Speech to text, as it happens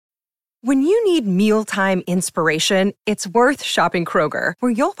When you need mealtime inspiration, it's worth shopping Kroger,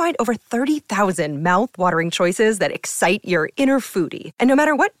 where you'll find over 30,000 mouth-watering choices that excite your inner foodie. And no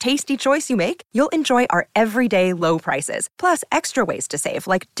matter what tasty choice you make, you'll enjoy our everyday low prices, plus extra ways to save,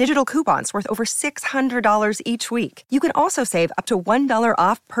 like digital coupons worth over $600 each week. You can also save up to $1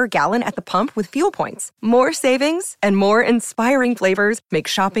 off per gallon at the pump with fuel points. More savings and more inspiring flavors make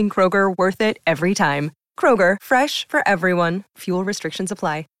shopping Kroger worth it every time. Kroger, fresh for everyone. Fuel restrictions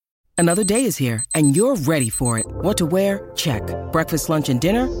apply. Another day is here, and you're ready for it. What to wear? Check. Breakfast, lunch, and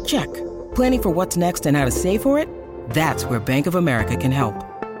dinner? Check. Planning for what's next and how to save for it? That's where Bank of America can help.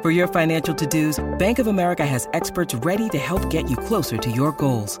 For your financial to-dos, Bank of America has experts ready to help get you closer to your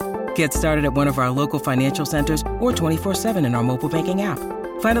goals. Get started at one of our local financial centers or 24/7 in our mobile banking app.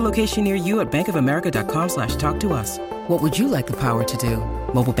 Find a location near you at bankofamerica.com/talktous. What would you like the power to do?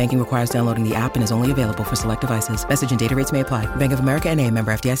 Mobile banking requires downloading the app and is only available for select devices. Message and data rates may apply. Bank of America N.A.,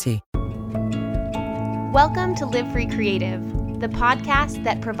 member FDIC. Welcome to Live Free Creative, the podcast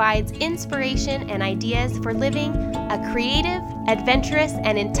that provides inspiration and ideas for living a creative, adventurous,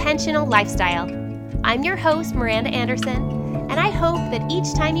 and intentional lifestyle. I'm your host, Miranda Anderson, and I hope that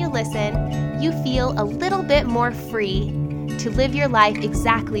each time you listen, you feel a little bit more free to live your life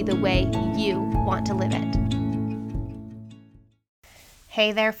exactly the way you want to live it.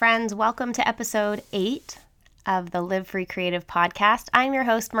 Hey there, friends. Welcome to episode 8 of the Live Free Creative podcast. I'm your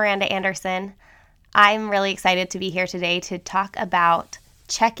host, Miranda Anderson. I'm really excited to be here today to talk about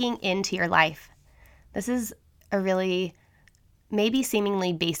checking into your life. This is a really maybe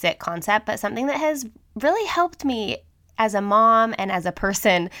seemingly basic concept, but something that has really helped me as a mom and as a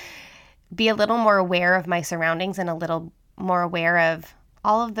person be a little more aware of my surroundings and a little more aware of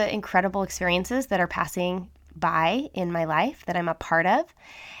all of the incredible experiences that are passing by in my life that I'm a part of.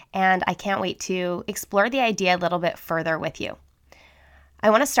 And I can't wait to explore the idea a little bit further with you. I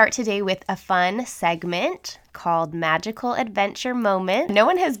want to start today with a fun segment called Magical Adventure Moment. No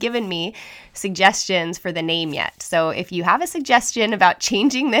one has given me suggestions for the name yet. So if you have a suggestion about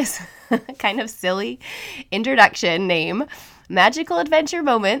changing this kind of silly introduction name, Magical Adventure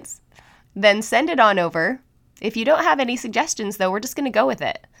Moments, then send it on over. If you don't have any suggestions, though, we're just going to go with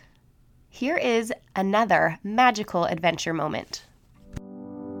it. Here is another magical adventure moment.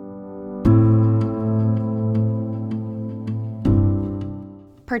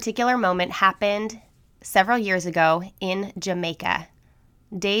 Particular moment happened several years ago in Jamaica.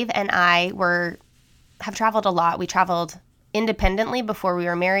 Dave and I have traveled a lot. We traveled independently before we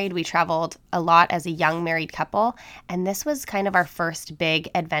were married. We traveled a lot as a young married couple, and this was kind of our first big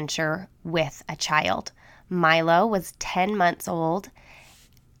adventure with a child. Milo was 10 months old,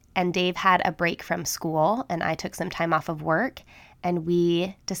 and Dave had a break from school, and I took some time off of work, and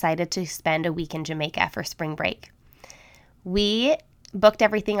we decided to spend a week in Jamaica for spring break. We booked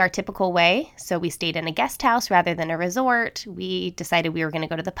everything our typical way, so we stayed in a guest house rather than a resort. We decided we were going to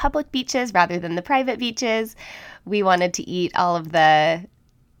go to the public beaches rather than the private beaches. We wanted to eat all of the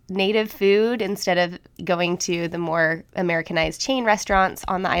native food instead of going to the more Americanized chain restaurants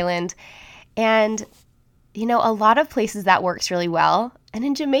on the island. And, you know, a lot of places that works really well. And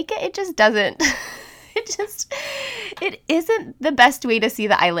in Jamaica, it just doesn't. It isn't the best way to see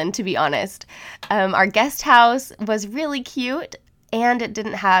the island, to be honest. Our guest house was really cute, and it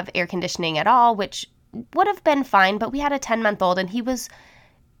didn't have air conditioning at all, which would have been fine, but we had a 10-month-old, and he was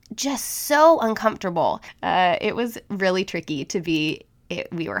just so uncomfortable. It was really tricky to be.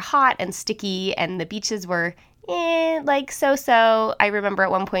 We were hot and sticky, and the beaches were so-so. I remember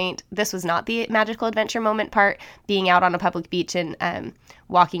at one point, this was not the magical adventure moment part, being out on a public beach and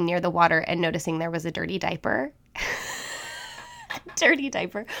walking near the water and noticing there was a dirty diaper. Dirty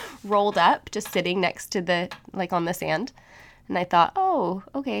diaper rolled up, just sitting next to on the sand. And I thought, oh,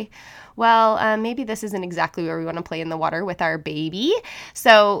 okay, well, maybe this isn't exactly where we want to play in the water with our baby.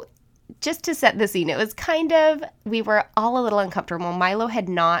 So just to set the scene, it was we were all a little uncomfortable. Milo had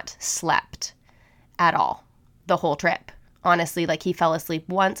not slept at all the whole trip. Honestly, he fell asleep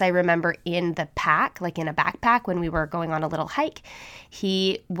once. I remember in the pack, in a backpack when we were going on a little hike,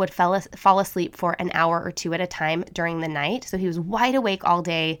 he would fall asleep for an hour or two at a time during the night. So he was wide awake all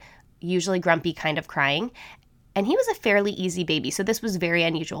day, usually grumpy, kind of crying. And he was a fairly easy baby, so this was very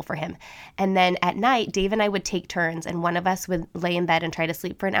unusual for him. And then at night, Dave and I would take turns, and one of us would lay in bed and try to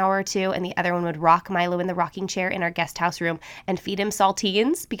sleep for an hour or two, and the other one would rock Milo in the rocking chair in our guest house room and feed him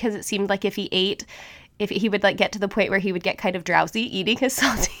saltines, because it seemed like if he would get to the point where he would get kind of drowsy eating his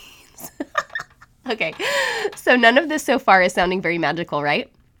saltines. Okay, so none of this so far is sounding very magical, right?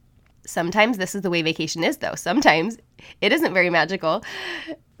 Sometimes this is the way vacation is, though. Sometimes it isn't very magical.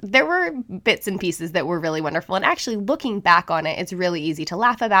 there were bits and pieces that were really wonderful. And actually looking back on it, it's really easy to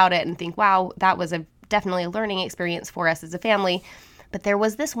laugh about it and think, wow, that was definitely a learning experience for us as a family. But there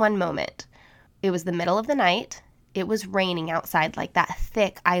was this one moment. It was the middle of the night. It was raining outside, like that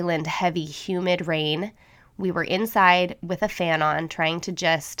thick island, heavy, humid rain. We were inside with a fan on, trying to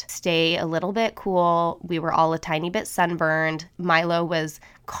just stay a little bit cool. We were all a tiny bit sunburned. Milo was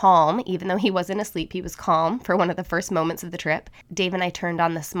calm, even though he wasn't asleep. He was calm for one of the first moments of the trip. Dave and I turned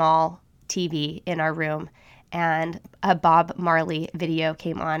on the small TV in our room, and a Bob Marley video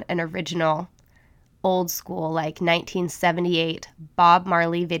came on, an original, old school, like 1978 Bob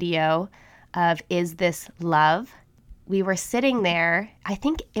Marley video of Is This Love? We were sitting there. I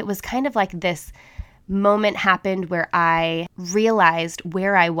think it was kind of like this moment happened where I realized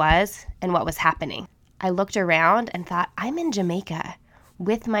where I was and what was happening. I looked around and thought, I'm in Jamaica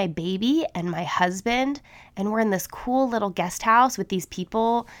with my baby and my husband, and we're in this cool little guest house with these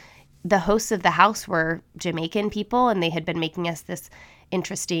people. The hosts of the house were Jamaican people, and they had been making us this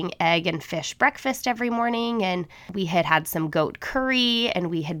interesting egg and fish breakfast every morning, and we had had some goat curry, and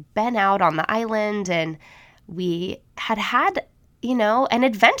we had been out on the island, and we had, an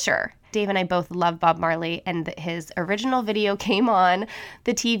adventure. Dave and I both love Bob Marley, and his original video came on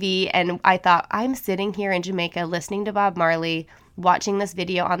the TV, and I thought, I'm sitting here in Jamaica listening to Bob Marley, watching this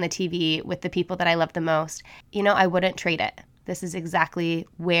video on the TV with the people that I love the most. I wouldn't trade it. This is exactly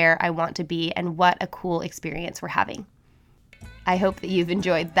where I want to be, and what a cool experience we're having. I hope that you've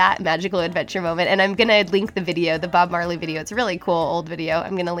enjoyed that magical adventure moment, and I'm going to link the video, the Bob Marley video. It's a really cool old video.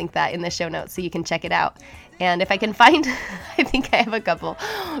 I'm going to link that in the show notes so you can check it out. And if I can find, I think I have a couple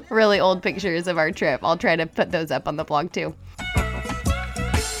really old pictures of our trip. I'll try to put those up on the blog too.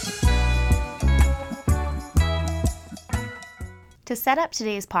 To set up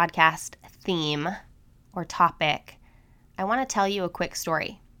today's podcast theme or topic, I want to tell you a quick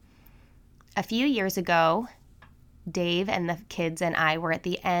story. A few years ago, Dave and the kids and I were at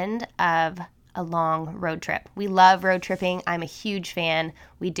the end of a long road trip. We love road tripping. I'm a huge fan.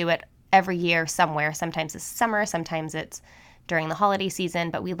 We do it every year somewhere. Sometimes it's summer, sometimes it's during the holiday season,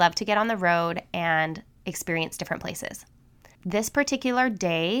 but we love to get on the road and experience different places. This particular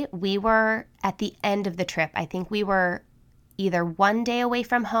day, we were at the end of the trip. I think we were either one day away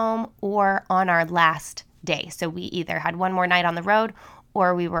from home or on our last day. So we either had one more night on the road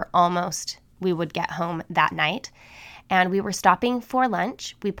or we would get home that night. And we were stopping for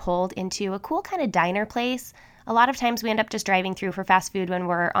lunch. We pulled into a cool kind of diner place. A lot of times we end up just driving through for fast food when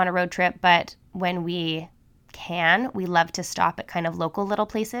we're on a road trip, but when we can, we love to stop at kind of local little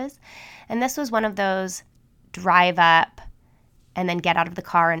places. And this was one of those drive up and then get out of the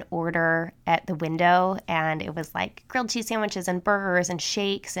car and order at the window. And it was like grilled cheese sandwiches and burgers and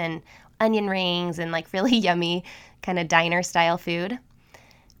shakes and onion rings and like really yummy kind of diner style food.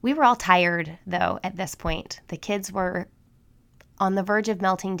 We were all tired, though, at this point. The kids were on the verge of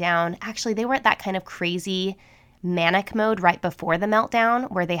melting down. Actually, they were at that kind of crazy manic mode right before the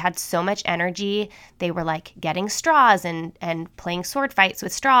meltdown where they had so much energy. They were like getting straws and playing sword fights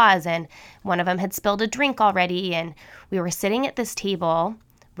with straws, and one of them had spilled a drink already. And we were sitting at this table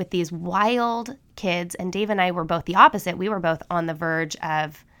with these wild kids, and Dave and I were both the opposite. We were both on the verge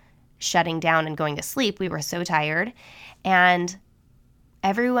of shutting down and going to sleep. We were so tired. And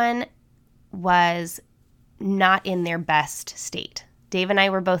everyone was not in their best state. Dave and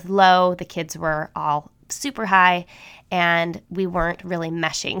I were both low. The kids were all super high, and we weren't really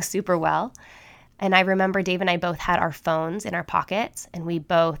meshing super well. And I remember Dave and I both had our phones in our pockets, and we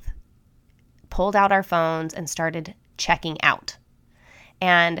both pulled out our phones and started checking out.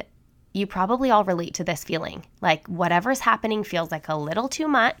 And you probably all relate to this feeling. Like whatever's happening feels like a little too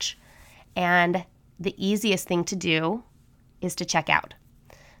much, and the easiest thing to do is to check out.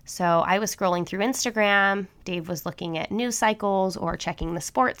 So I was scrolling through Instagram, Dave was looking at news cycles or checking the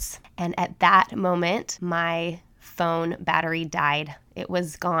sports, and at that moment, my phone battery died. It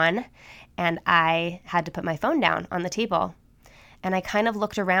was gone, and I had to put my phone down on the table. And I kind of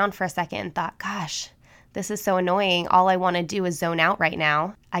looked around for a second and thought, gosh, this is so annoying. All I want to do is zone out right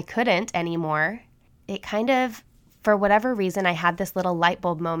now. I couldn't anymore. It kind of, for whatever reason, I had this little light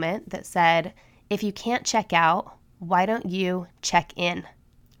bulb moment that said, if you can't check out, why don't you check in?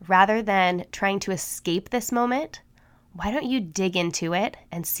 Rather than trying to escape this moment, why don't you dig into it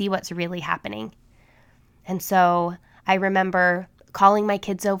and see what's really happening? And so I remember calling my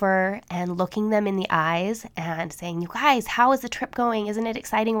kids over and looking them in the eyes and saying, you guys, how is the trip going? Isn't it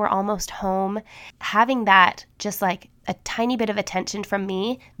exciting? We're almost home. Having that just like a tiny bit of attention from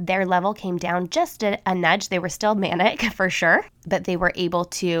me, their level came down just a nudge. They were still manic for sure, but they were able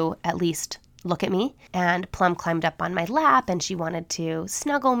to at least look at me. And Plum climbed up on my lap and she wanted to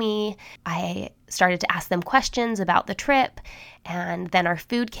snuggle me. I started to ask them questions about the trip, and then our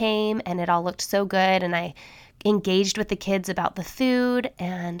food came and it all looked so good, and I engaged with the kids about the food,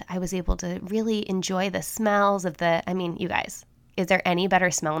 and I was able to really enjoy the smells of you guys, is there any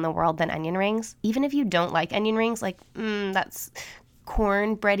better smell in the world than onion rings? Even if you don't like onion rings, that's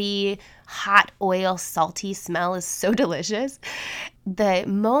cornbready, hot oil, salty smell is so delicious. The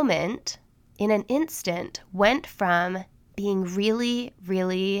moment, in an instant, went from being really,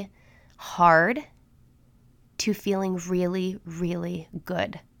 really hard to feeling really, really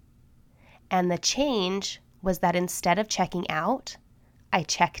good. And the change was that instead of checking out, I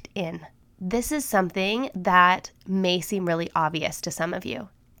checked in. This is something that may seem really obvious to some of you.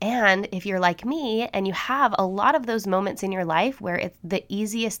 And if you're like me and you have a lot of those moments in your life where it's the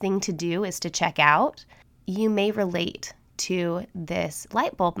easiest thing to do is to check out, you may relate to this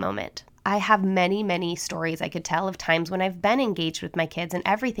light bulb moment. I have many, many stories I could tell of times when I've been engaged with my kids and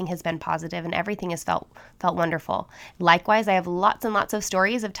everything has been positive and everything has felt wonderful. Likewise, I have lots and lots of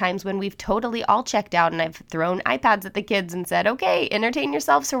stories of times when we've totally all checked out and I've thrown iPads at the kids and said, okay, entertain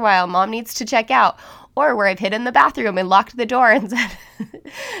yourselves for a while. Mom needs to check out. Or where I've hid in the bathroom and locked the door and said,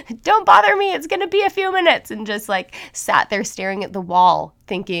 don't bother me, it's going to be a few minutes, and just sat there staring at the wall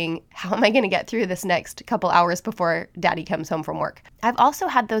thinking, how am I going to get through this next couple hours before Daddy comes home from work? I've also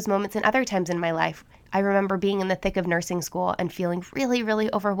had those moments in other times in my life. I remember being in the thick of nursing school and feeling really,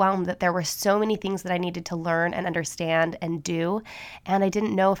 really overwhelmed that there were so many things that I needed to learn and understand and do, and I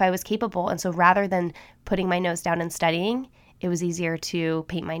didn't know if I was capable. And so rather than putting my nose down and studying, it was easier to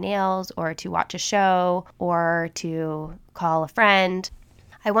paint my nails or to watch a show or to call a friend.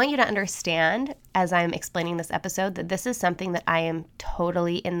 I want you to understand, as I'm explaining this episode, that this is something that I am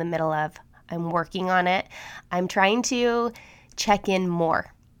totally in the middle of. I'm working on it. I'm trying to check in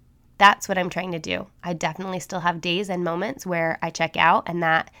more. That's what I'm trying to do. I definitely still have days and moments where I check out, and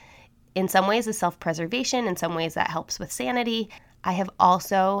that in some ways is self-preservation. In some ways that helps with sanity. I have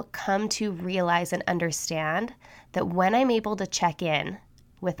also come to realize and understand that when I'm able to check in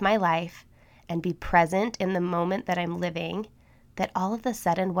with my life and be present in the moment that I'm living, that all of a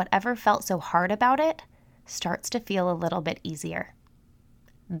sudden, whatever felt so hard about it starts to feel a little bit easier.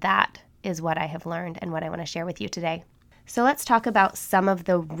 That is what I have learned and what I want to share with you today. So let's talk about some of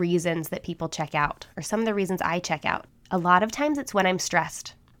the reasons that people check out, or some of the reasons I check out. A lot of times it's when I'm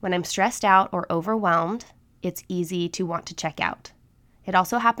stressed. When I'm stressed out or overwhelmed, it's easy to want to check out. It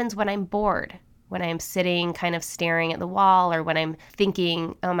also happens when I'm bored, when I'm sitting kind of staring at the wall, or when I'm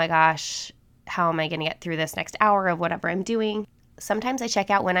thinking, oh my gosh, how am I going to get through this next hour of whatever I'm doing? Sometimes I check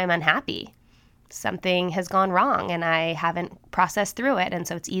out when I'm unhappy. Something has gone wrong and I haven't processed through it, and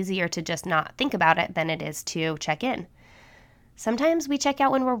so it's easier to just not think about it than it is to check in. Sometimes we check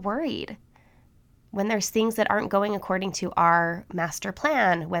out when we're worried, when there's things that aren't going according to our master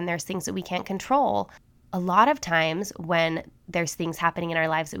plan, when there's things that we can't control. A lot of times when there's things happening in our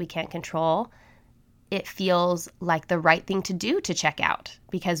lives that we can't control, it feels like the right thing to do to check out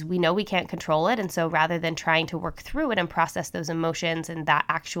because we know we can't control it. And so rather than trying to work through it and process those emotions and that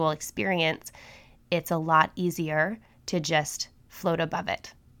actual experience, it's a lot easier to just float above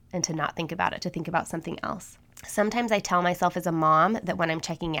it and to not think about it, to think about something else. Sometimes I tell myself as a mom that when I'm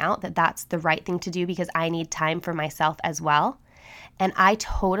checking out, that that's the right thing to do because I need time for myself as well. And I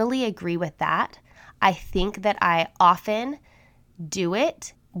totally agree with that. I think that I often do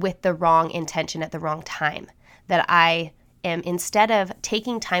it with the wrong intention at the wrong time. That I am, instead of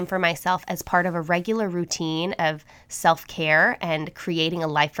taking time for myself as part of a regular routine of self-care and creating a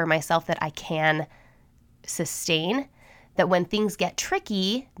life for myself that I can sustain, that when things get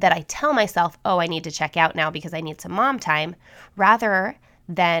tricky, that I tell myself, oh, I need to check out now because I need some mom time, rather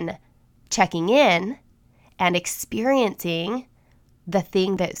than checking in and experiencing the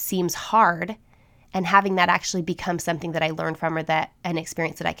thing that seems hard and having that actually become something that I learn from, or that an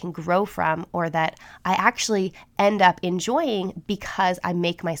experience that I can grow from, or that I actually end up enjoying because I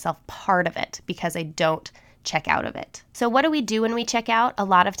make myself part of it, because I don't check out of it. So what do we do when we check out? A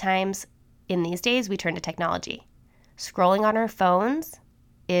lot of times in these days, we turn to technology. Scrolling on our phones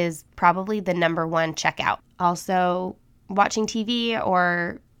is probably the number one checkout. Also, watching TV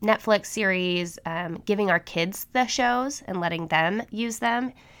or Netflix series, giving our kids the shows and letting them use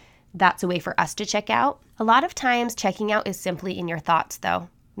them. That's a way for us to check out. A lot of times checking out is simply in your thoughts though.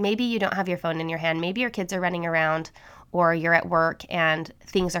 Maybe you don't have your phone in your hand. Maybe your kids are running around, or you're at work and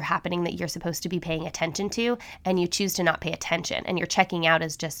things are happening that you're supposed to be paying attention to and you choose to not pay attention. And your checking out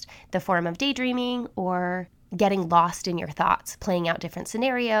is just the form of daydreaming or getting lost in your thoughts, playing out different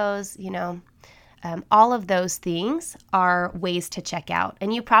scenarios, All of those things are ways to check out,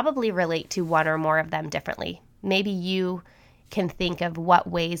 and you probably relate to one or more of them differently. Maybe you can think of what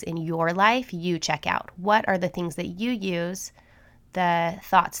ways in your life you check out. What are the things that you use, the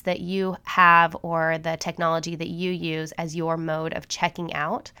thoughts that you have, or the technology that you use as your mode of checking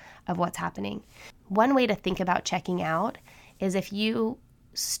out of what's happening? One way to think about checking out is if you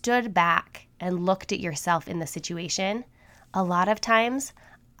stood back and looked at yourself in the situation. A lot of times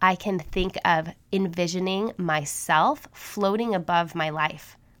I can think of envisioning myself floating above my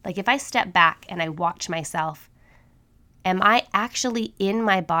life. Like if I step back and I watch myself, am I actually in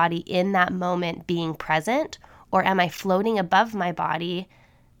my body in that moment being present, or am I floating above my body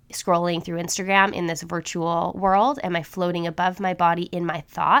scrolling through Instagram in this virtual world? Am I floating above my body in my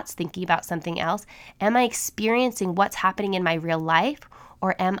thoughts thinking about something else? Am I experiencing what's happening in my real life,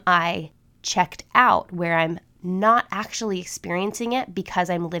 or am I checked out where I'm not actually experiencing it because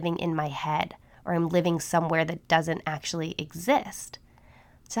I'm living in my head, or I'm living somewhere that doesn't actually exist?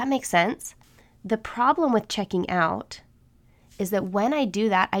 Does that make sense? The problem with checking out is that when I do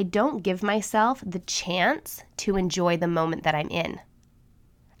that, I don't give myself the chance to enjoy the moment that I'm in.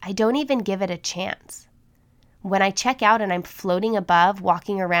 I don't even give it a chance. When I check out and I'm floating above,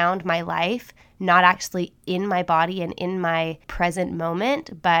 walking around my life, not actually in my body and in my present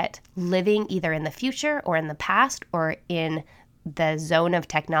moment, but living either in the future or in the past or in the zone of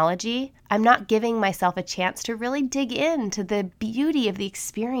technology, I'm not giving myself a chance to really dig into the beauty of the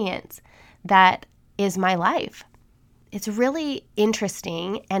experience that is my life. It's really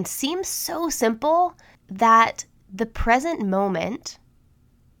interesting and seems so simple that the present moment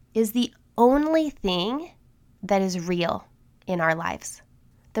is the only thing that is real in our lives.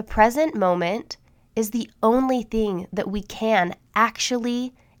 The present moment is the only thing that we can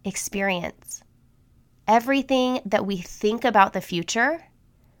actually experience. Everything that we think about the future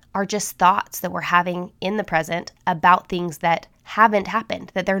are just thoughts that we're having in the present about things that haven't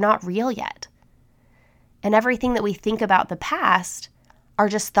happened, that they're not real yet. And everything that we think about the past are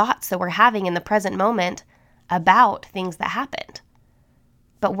just thoughts that we're having in the present moment about things that happened.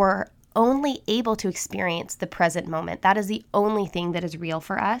 But we're only able to experience the present moment. That is the only thing that is real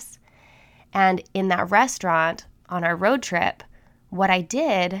for us. And in that restaurant on our road trip, what I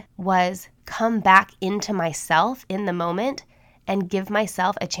did was come back into myself in the moment and give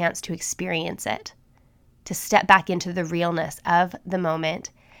myself a chance to experience it, to step back into the realness of the moment.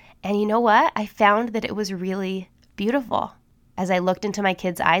 And you know what? I found that it was really beautiful. As I looked into my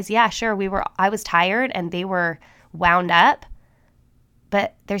kids' eyes, yeah, sure, I was tired and they were wound up,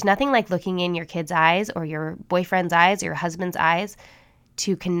 but there's nothing like looking in your kids' eyes or your boyfriend's eyes or your husband's eyes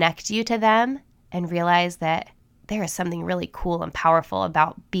to connect you to them and realize that there is something really cool and powerful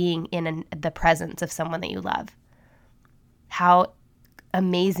about being in the presence of someone that you love. How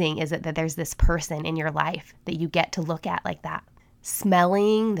amazing is it that there's this person in your life that you get to look at like that?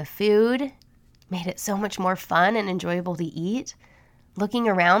 Smelling the food made it so much more fun and enjoyable to eat. Looking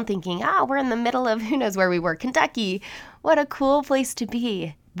around thinking, we're in the middle of who knows where we were, Kentucky. What a cool place to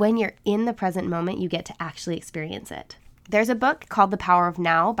be. When you're in the present moment, you get to actually experience it. There's a book called The Power of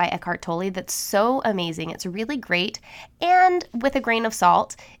Now by Eckhart Tolle that's so amazing. It's really great. And with a grain of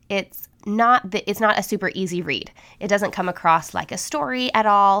salt, it's not a super easy read. It doesn't come across like a story at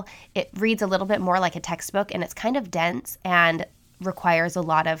all. It reads a little bit more like a textbook, and it's kind of dense and requires a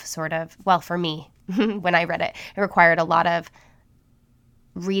lot of for me, when I read it, it required a lot of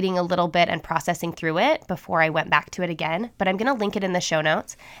reading a little bit and processing through it before I went back to it again. But I'm going to link it in the show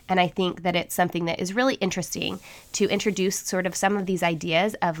notes. And I think that it's something that is really interesting to introduce sort of some of these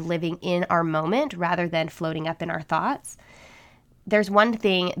ideas of living in our moment rather than floating up in our thoughts. There's one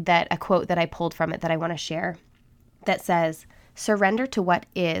thing a quote that I pulled from it that I want to share that says, "Surrender to what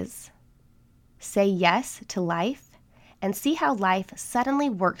is, say yes to life, and see how life suddenly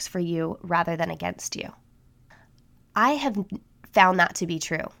works for you rather than against you." I have found that to be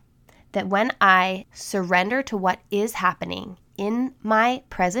true, that when I surrender to what is happening in my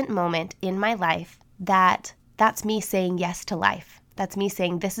present moment in my life, that's me saying yes to life. That's me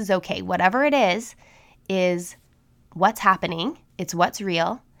saying this is okay. Whatever it is what's happening. It's what's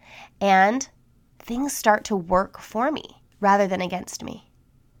real. And things start to work for me rather than against me.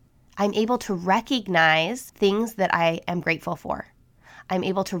 I'm able to recognize things that I am grateful for. I'm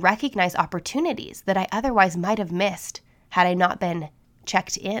able to recognize opportunities that I otherwise might have missed had I not been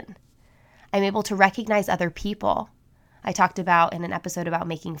checked in. I'm able to recognize other people. I talked about in an episode about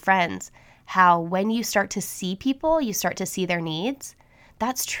making friends, how when you start to see people, you start to see their needs.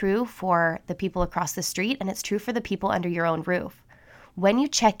 That's true for the people across the street, and it's true for the people under your own roof. When you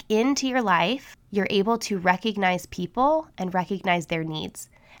check into your life, you're able to recognize people and recognize their needs.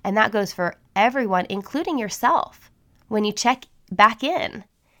 And that goes for everyone, including yourself. When you check back in,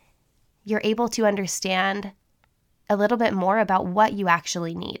 you're able to understand a little bit more about what you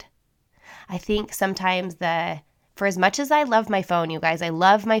actually need. I think sometimes for as much as I love my phone, you guys, I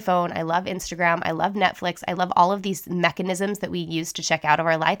love my phone, I love Instagram, I love Netflix, I love all of these mechanisms that we use to check out of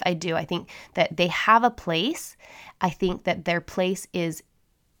our life. I do. I think that they have a place. I think that their place is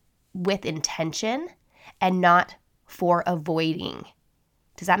with intention and not for avoiding.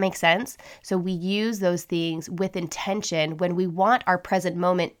 Does that make sense? So we use those things with intention when we want our present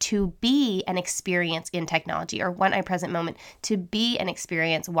moment to be an experience in technology, or want our present moment to be an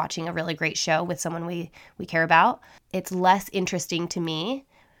experience watching a really great show with someone we care about. It's less interesting to me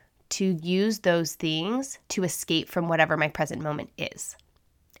to use those things to escape from whatever my present moment is.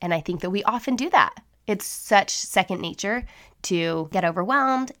 And I think that we often do that. It's such second nature to get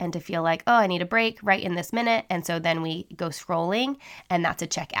overwhelmed and to feel like, oh, I need a break right in this minute. And so then we go scrolling, and that's a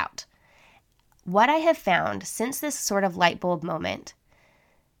checkout. What I have found since this sort of light bulb moment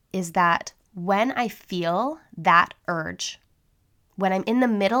is that when I feel that urge, when I'm in the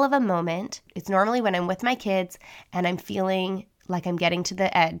middle of a moment, it's normally when I'm with my kids and I'm feeling like I'm getting to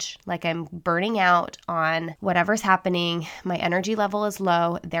the edge, like I'm burning out on whatever's happening. My energy level is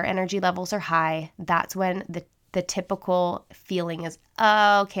low. Their energy levels are high. That's when the typical feeling is,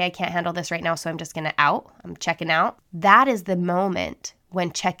 oh, okay, I can't handle this right now, so I'm just going to out. I'm checking out. That is the moment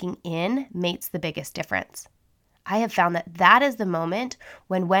when checking in makes the biggest difference. I have found that is the moment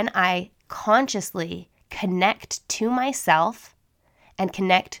when I consciously connect to myself and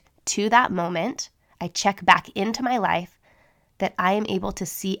connect to that moment, I check back into my life, that I am able to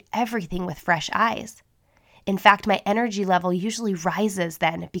see everything with fresh eyes. In fact, my energy level usually rises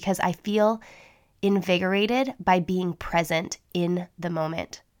then because I feel invigorated by being present in the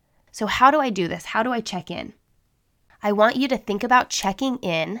moment. So how do I do this? How do I check in? I want you to think about checking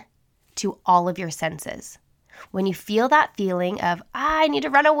in to all of your senses. When you feel that feeling of, I need to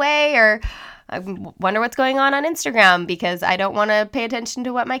run away, or I wonder what's going on Instagram because I don't want to pay attention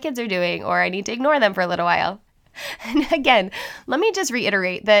to what my kids are doing, or I need to ignore them for a little while. And again, let me just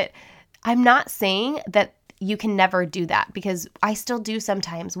reiterate that I'm not saying that you can never do that, because I still do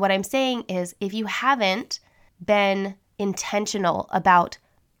sometimes. What I'm saying is, if you haven't been intentional about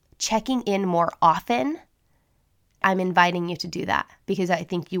checking in more often, I'm inviting you to do that, because I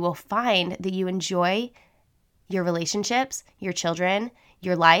think you will find that you enjoy your relationships, your children,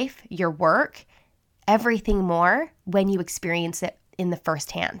 your life, your work, everything more when you experience it in the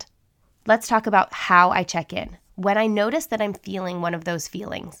first hand. Let's talk about how I check in. When I notice that I'm feeling one of those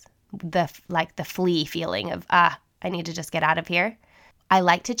feelings, the flee feeling of, I need to just get out of here, I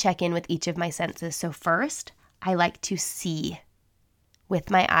like to check in with each of my senses. So first, I like to see with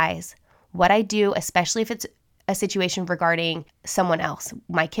my eyes. What I do, especially if it's a situation regarding someone else,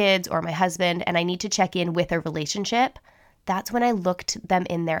 my kids or my husband, and I need to check in with a relationship, that's when I look to them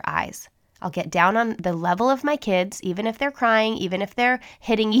in their eyes. I'll get down on the level of my kids, even if they're crying, even if they're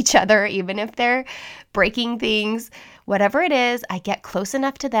hitting each other, even if they're breaking things, whatever it is, I get close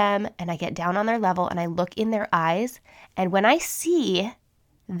enough to them and I get down on their level and I look in their eyes. And when I see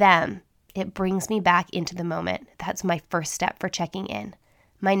them, it brings me back into the moment. That's my first step for checking in.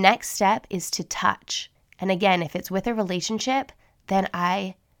 My next step is to touch. And again, if it's with a relationship, then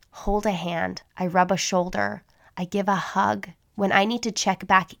I hold a hand, I rub a shoulder, I give a hug. When I need to check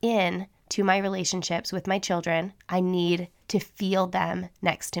back in to my relationships with my children, I need to feel them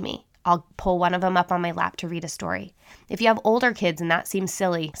next to me. I'll pull one of them up on my lap to read a story. If you have older kids and that seems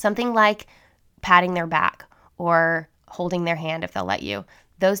silly, something like patting their back or holding their hand if they'll let you,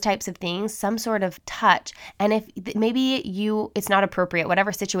 those types of things, some sort of touch. And if maybe it's not appropriate,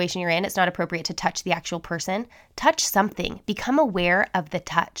 whatever situation you're in, it's not appropriate to touch the actual person, touch something. Become aware of the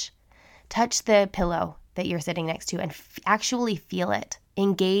touch. Touch the pillow that you're sitting next to and actually feel it.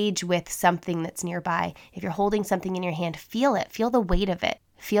 Engage with something that's nearby. If you're holding something in your hand, feel it. Feel the weight of it.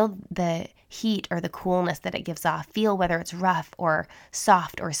 Feel the heat or the coolness that it gives off. Feel whether it's rough or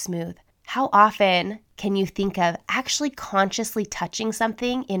soft or smooth. How often can you think of actually consciously touching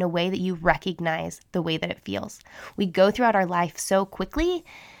something in a way that you recognize the way that it feels? We go throughout our life so quickly.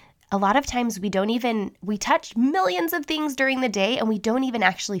 A lot of times we touch millions of things during the day and we don't even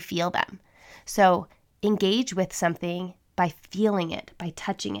actually feel them. So engage with something by feeling it, by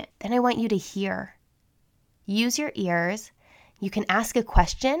touching it. Then I want you to hear. Use your ears. You can ask a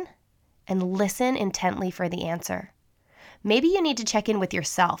question and listen intently for the answer. Maybe you need to check in with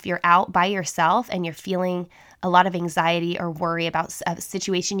yourself. You're out by yourself and you're feeling a lot of anxiety or worry about a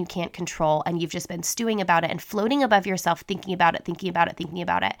situation you can't control, and you've just been stewing about it and floating above yourself, thinking about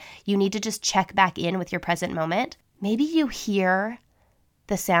it. You need to just check back in with your present moment. Maybe you hear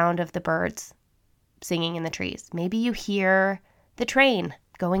the sound of the birds singing in the trees. Maybe you hear the train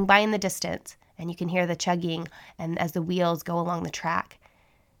going by in the distance and you can hear the chugging and as the wheels go along the track.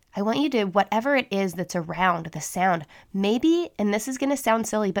 I want you to, whatever it is that's around the sound, maybe, and this is going to sound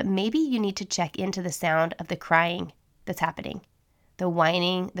silly, but maybe you need to check into the sound of the crying that's happening. The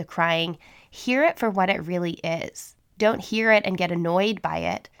whining, the crying. Hear it for what it really is. Don't hear it and get annoyed by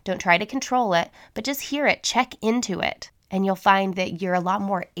it. Don't try to control it, but just hear it, check into it. And you'll find that you're a lot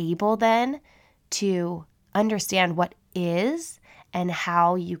more able then to understand what is and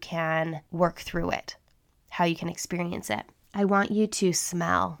how you can work through it, how you can experience it. I want you to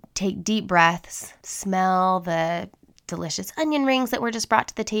smell. Take deep breaths. Smell the delicious onion rings that were just brought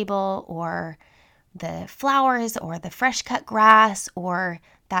to the table, or the flowers, or the fresh cut grass, or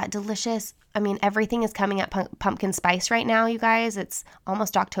that delicious, everything is coming at pumpkin spice right now, you guys. It's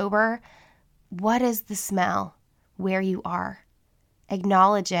almost October. What is the smell where you are?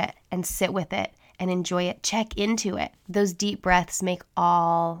 Acknowledge it and sit with it and enjoy it. Check into it. Those deep breaths make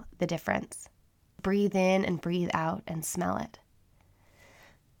all the difference. Breathe in and breathe out and smell it.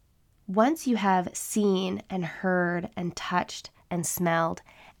 Once you have seen and heard and touched and smelled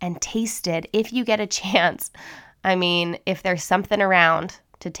and tasted, if you get a chance, if there's something around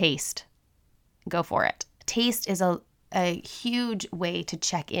to taste, go for it. Taste is a huge way to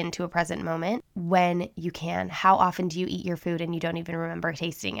check into a present moment when you can. How often do you eat your food and you don't even remember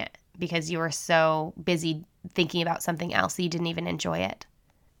tasting it because you were so busy thinking about something else that you didn't even enjoy it?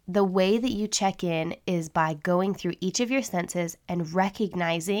 The way that you check in is by going through each of your senses and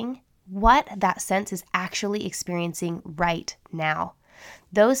recognizing what that sense is actually experiencing right now.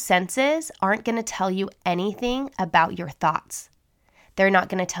 Those senses aren't going to tell you anything about your thoughts. They're not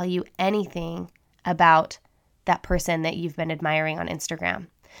going to tell you anything about that person that you've been admiring on Instagram.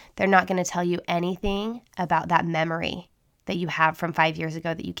 They're not going to tell you anything about that memory that you have from 5 years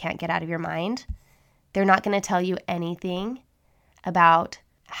ago that you can't get out of your mind. They're not going to tell you anything about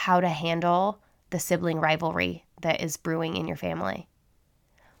how to handle the sibling rivalry that is brewing in your family.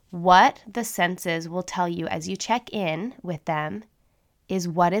 What the senses will tell you as you check in with them is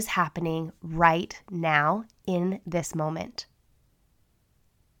what is happening right now in this moment.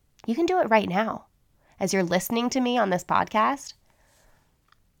 You can do it right now. As you're listening to me on this podcast,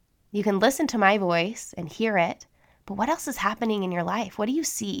 you can listen to my voice and hear it, but what else is happening in your life? What do you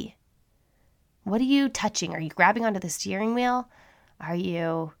see? What are you touching? Are you grabbing onto the steering wheel? Are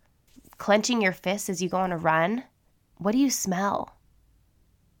you clenching your fists as you go on a run? What do you smell?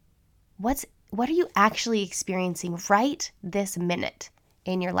 What are you actually experiencing right this minute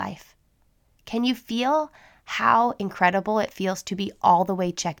in your life? Can you feel how incredible it feels to be all the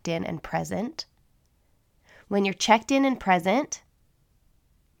way checked in and present? When you're checked in and present,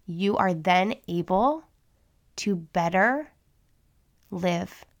 you are then able to better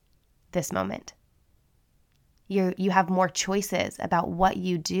live this moment. You have more choices about what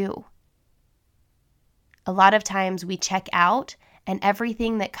you do. A lot of times we check out, and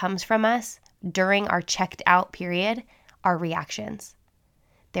everything that comes from us during our checked out period are reactions.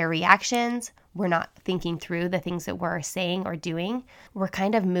 They're reactions. We're not thinking through the things that we're saying or doing. We're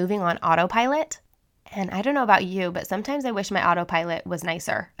kind of moving on autopilot. And I don't know about you, but sometimes I wish my autopilot was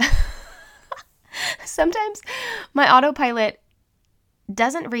nicer. Sometimes my autopilot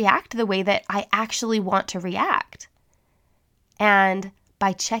doesn't react the way that I actually want to react. And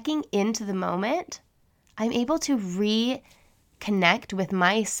by checking into the moment, I'm able to reconnect with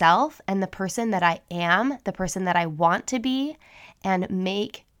myself and the person that I am, the person that I want to be, and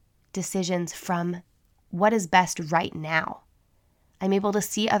make decisions from what is best right now. I'm able to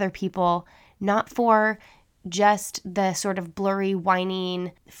see other people not for just the sort of blurry,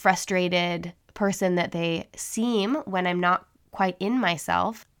 whining, frustrated person that they seem when I'm not quite in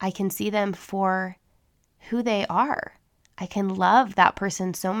myself. I can see them for who they are. I can love that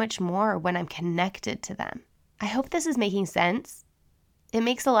person so much more when I'm connected to them. I hope this is making sense. It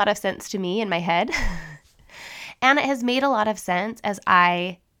makes a lot of sense to me in my head. And it has made a lot of sense as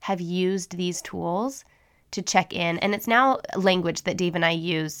I have used these tools to check in. And it's now language that Dave and I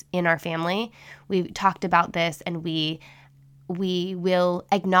use in our family. We've talked about this, and we will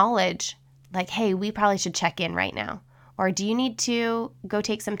acknowledge, like, hey, we probably should check in right now. Or do you need to go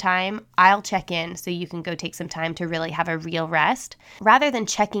take some time? I'll check in so you can go take some time to really have a real rest, rather than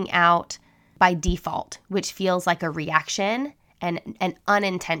checking out by default, which feels like a reaction and an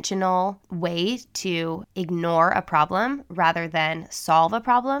unintentional way to ignore a problem rather than solve a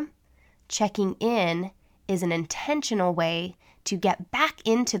problem. Checking in is an intentional way to get back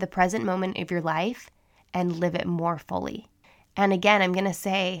into the present moment of your life and live it more fully. And again, I'm going to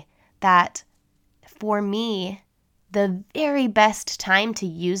say that for me, The very best time to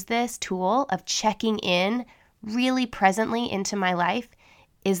use this tool of checking in really presently into my life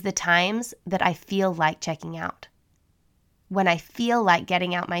is the times that I feel like checking out. When I feel like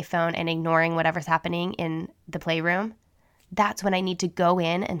getting out my phone and ignoring whatever's happening in the playroom, that's when I need to go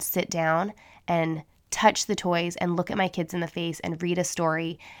in and sit down and touch the toys and look at my kids in the face and read a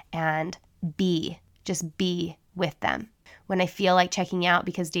story and just be with them. When I feel like checking out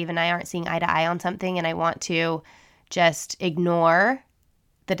because Dave and I aren't seeing eye to eye on something and I want to just ignore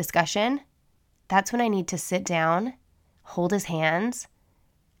the discussion, that's when I need to sit down, hold his hands,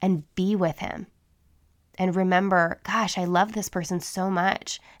 and be with him. And remember, gosh, I love this person so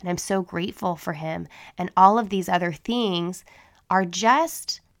much, and I'm so grateful for him. And all of these other things are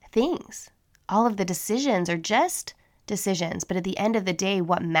just things. All of the decisions are just decisions. But at the end of the day,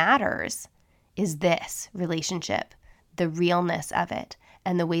 what matters is this relationship, the realness of it,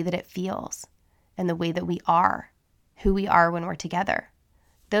 and the way that it feels, and the way that we are, who we are when we're together.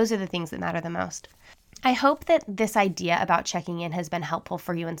 Those are the things that matter the most. I hope that this idea about checking in has been helpful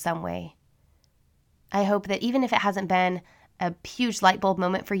for you in some way. I hope that even if it hasn't been a huge light bulb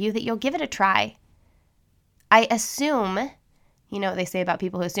moment for you, that you'll give it a try. I assume, you know what they say about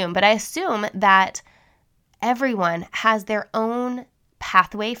people who assume, but I assume that everyone has their own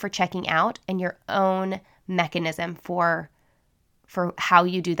pathway for checking out and your own mechanism for how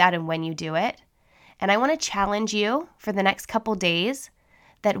you do that and when you do it. And I want to challenge you for the next couple days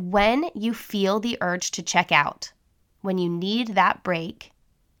that when you feel the urge to check out, when you need that break,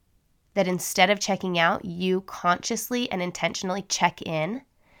 that instead of checking out, you consciously and intentionally check in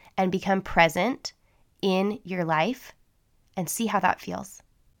and become present in your life and see how that feels.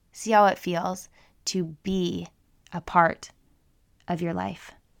 See how it feels to be a part of your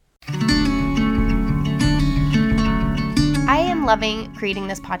life. I am loving creating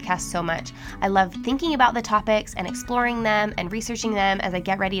this podcast so much. I love thinking about the topics and exploring them and researching them as I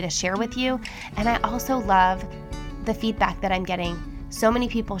get ready to share with you. And I also love the feedback that I'm getting. So many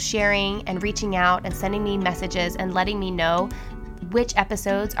people sharing and reaching out and sending me messages and letting me know which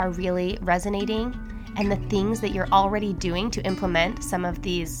episodes are really resonating and the things that you're already doing to implement some of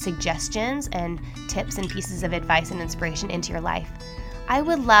these suggestions and tips and pieces of advice and inspiration into your life. I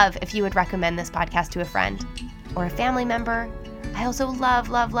would love if you would recommend this podcast to a friend or a family member. I also love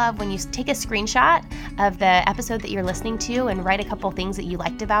when you take a screenshot of the episode that you're listening to and write a couple things that you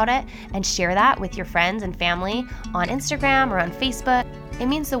liked about it and share that with your friends and family on Instagram or on Facebook. It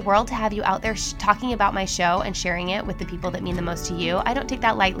means the world to have you out there talking about my show and sharing it with the people that mean the most to you. I don't take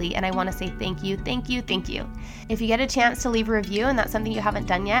that lightly, and I want to say thank you. If you get a chance to leave a review and that's something you haven't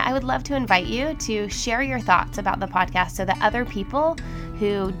done yet, I would love to invite you to share your thoughts about the podcast so that other people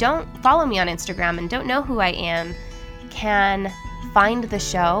who don't follow me on Instagram and don't know who I am can find the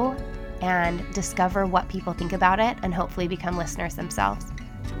show and discover what people think about it and hopefully become listeners themselves.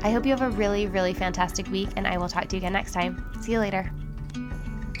 I hope you have a really, really fantastic week, and I will talk to you again next time. See you later.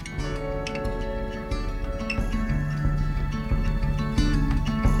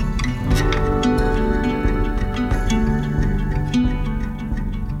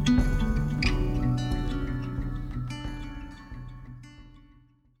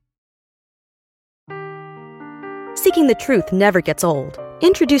 Seeking the truth never gets old.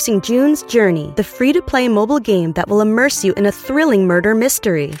 Introducing June's Journey, the free-to-play mobile game that will immerse you in a thrilling murder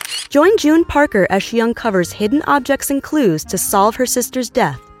mystery. Join June Parker as she uncovers hidden objects and clues to solve her sister's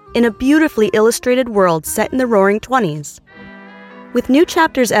death in a beautifully illustrated world set in the Roaring '20s. With new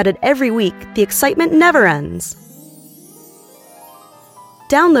chapters added every week, the excitement never ends.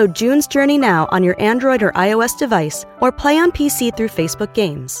 Download June's Journey now on your Android or iOS device or play on PC through Facebook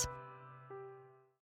Games.